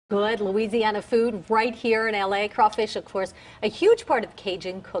Good Louisiana food right here in LA. Crawfish, of course, a huge part of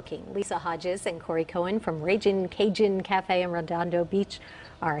Cajun cooking. Lisa Hodges and Corey Cohen from Ragin Cajun Cafe in Redondo Beach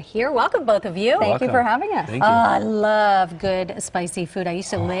are here. Welcome, both of you. Thank you for having us. Thank you. I love good spicy food. I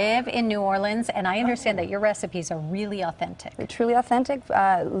used to live in New Orleans, and I understand that your recipes are really authentic. They're truly authentic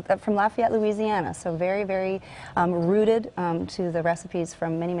from Lafayette, Louisiana. So very, very rooted to the recipes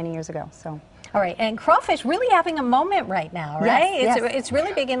from many, many years ago. So. All right, and crawfish really having a moment right now, right? Yes, It's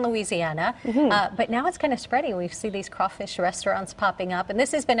really big in Louisiana, but now it's kind of spreading. We see these crawfish restaurants popping up, and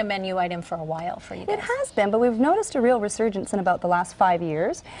this has been a menu item for a while for you guys. It has been, but we've noticed a real resurgence in about the last 5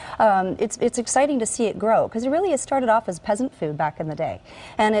 years. It's exciting to see it grow, because it really has started off as peasant food back in the day,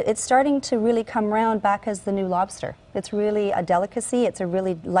 and it's starting to really come around back as the new lobster. It's really a delicacy. It's a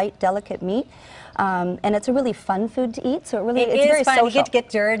really light, delicate meat. And it's a really fun food to eat, so it's very fun. social. You get to get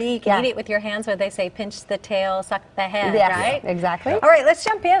dirty. You can eat it with your hands, where they say pinch the tail, suck the head, right? Exactly. All right, let's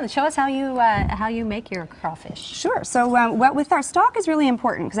jump in. Show us how you make your crawfish. Sure. So with our stock is really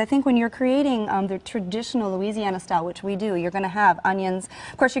important, because I think when you're creating the traditional Louisiana style, which we do, you're going to have onions.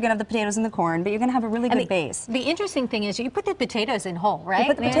 Of course, you're going to have the potatoes and the corn, but you're going to have a really good base. The interesting thing is you put the potatoes in whole, right?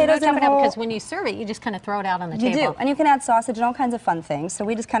 You put the potatoes in whole. Because when you serve it, you just kind of throw it out on the table. You do, and you can add sausage and all kinds of fun things. So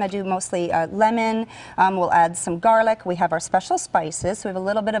we just kind of do mostly lemon. We'll add some garlic. We have our special spices. So we have a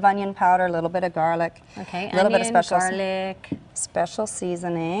little bit of onion powder, a little bit of garlic, a little bit of special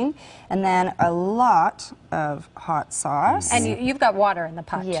seasoning, and then a lot of hot sauce. And you've got water in the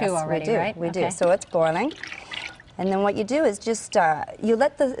pot too already, right? We do. So it's boiling. And then what you do is just, you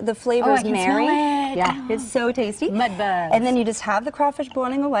let the flavors marry. Yeah, it's so tasty. Mud bugs. And then you just have the crawfish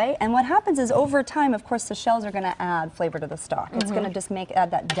boiling away. And what happens is over time, of course, the shells are going to add flavor to the stock. It's going to just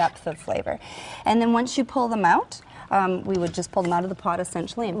add that depth of flavor. And then once you pull them out, we would just pull them out of the pot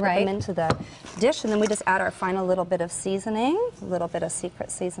essentially and put them into the dish. And then we just add our final little bit of seasoning, a little bit of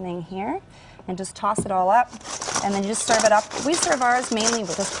secret seasoning here, and just toss it all up. And then you just serve it up. We serve ours mainly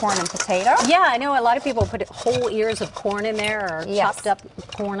with just corn and potato. Yeah, I know a lot of people put whole ears of corn in there, or chopped up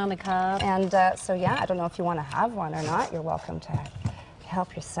corn on the cob. And so yeah, I don't know if you want to have one or not. You're welcome to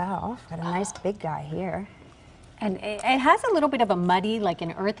help yourself. Got a nice big guy here. And it has a little bit of a muddy, like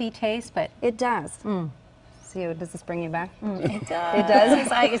an earthy taste, but it does. See, does this bring you back? It does. It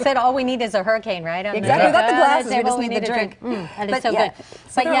does. I said all we need is a hurricane, right? Exactly. We got the glasses. We just need the drink. And it's so good.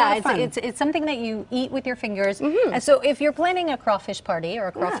 But yeah, it's something that you eat with your fingers. And so if you're planning a crawfish party or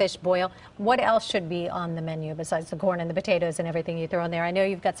a crawfish boil, what else should be on the menu besides the corn and the potatoes and everything you throw in there? I know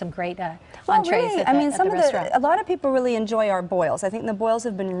you've got some great entrees at the restaurant. A lot of people really enjoy our boils. I think the boils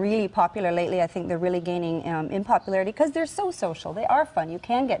have been really popular lately. I think they're really gaining in popularity because they're so social. They are fun. You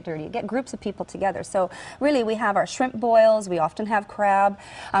can get dirty. You get groups of people together. So really, we have our shrimp boils. We often have crab.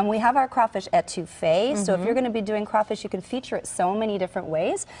 We have our crawfish etouffee. So if you're going to be doing crawfish, you can feature it so many different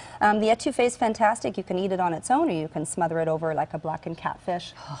ways. The etouffee is fantastic. You can eat it on its own, or you can smother it over like a blackened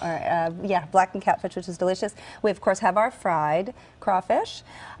catfish. Blackened catfish, which is delicious. We of course have our fried crawfish,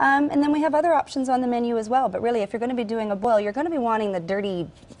 and then we have other options on the menu as well. But really, if you're going to be doing a boil, you're going to be wanting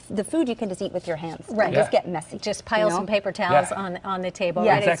the food you can just eat with your hands. Right. Just get messy. Just pile some paper towels on the table.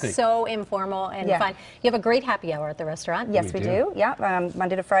 Yeah, right? It's so informal and fun. You have a great happy hour at the restaurant. Yes, we do. Yeah,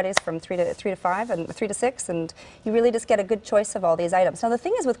 Monday to Fridays from 3 to 5 and 3 to 6, and you really just get a good choice of all these items. Now the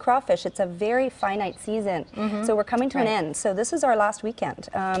thing is with crawfish, it's a very finite season, so we're coming to an end. So this is our last weekend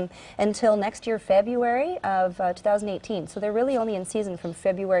until next year, February of 2018. So they're really only in season from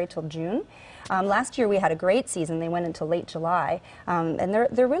February till June. Last year we had a great season. They went until late July, and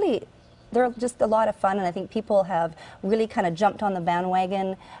they're just a lot of fun, and I think people have really kind of jumped on the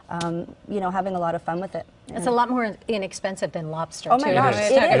bandwagon, having a lot of fun with it. It's a lot more inexpensive than lobster, too. Oh my gosh,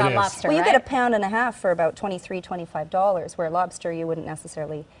 it is. About lobster, well, you get a pound and a half for about $23, $25, where lobster you wouldn't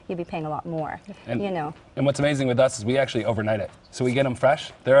necessarily, you'd be paying a lot more, And what's amazing with us is we actually overnight it. So we get them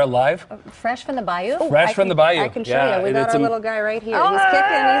fresh. They're alive. Fresh from the bayou? Fresh from the bayou. I can show you. We got our little guy right here. He's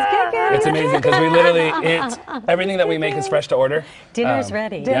kicking. It's amazing because we literally, everything that we make is fresh to order. Dinner's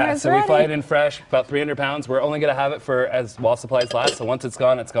ready. So we fly it in fresh, about 300 pounds. We're only going to have it for while supplies last. So once it's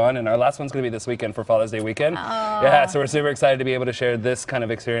gone, it's gone. And our last one's going to be this weekend for Father's Day weekend. Yeah, so we're super excited to be able to share this kind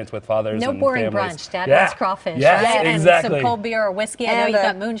of experience with fathers and families. No boring brunch. Dad wants crawfish. Yes, exactly. And some cold beer or whiskey. I know you've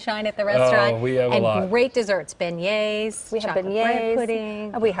got moonshine at the restaurant. Oh, we have a lot. And great desserts. Beignets. We have beignets.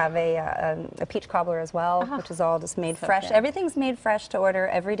 Pudding. We have a peach cobbler as well, which is all just made fresh. Good. Everything's made fresh to order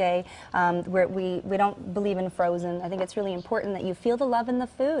every day. We don't believe in frozen. I think it's really important that you feel the love in the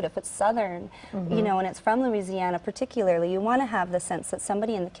food. If it's Southern, and it's from Louisiana particularly, you want to have the sense that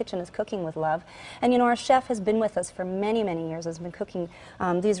somebody in the kitchen is cooking with love. And our chefs chef has been with us for many, many years, has been cooking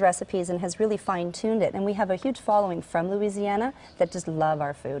these recipes and has really fine-tuned it. And we have a huge following from Louisiana that just love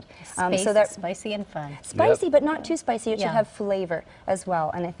our food. So that's spicy and fun. Spicy, but not too spicy. It should Yeah. have flavor as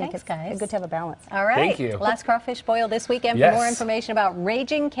well. And I think Thanks, it's guys. good to have a balance. All right. Thank you. Last crawfish boil this weekend. Yes. For more information about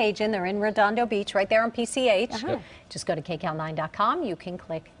Ragin Cajun, they're in Redondo Beach, right there on PCH. Yep. Just go to KCAL9.com. You can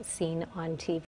click Seen on TV.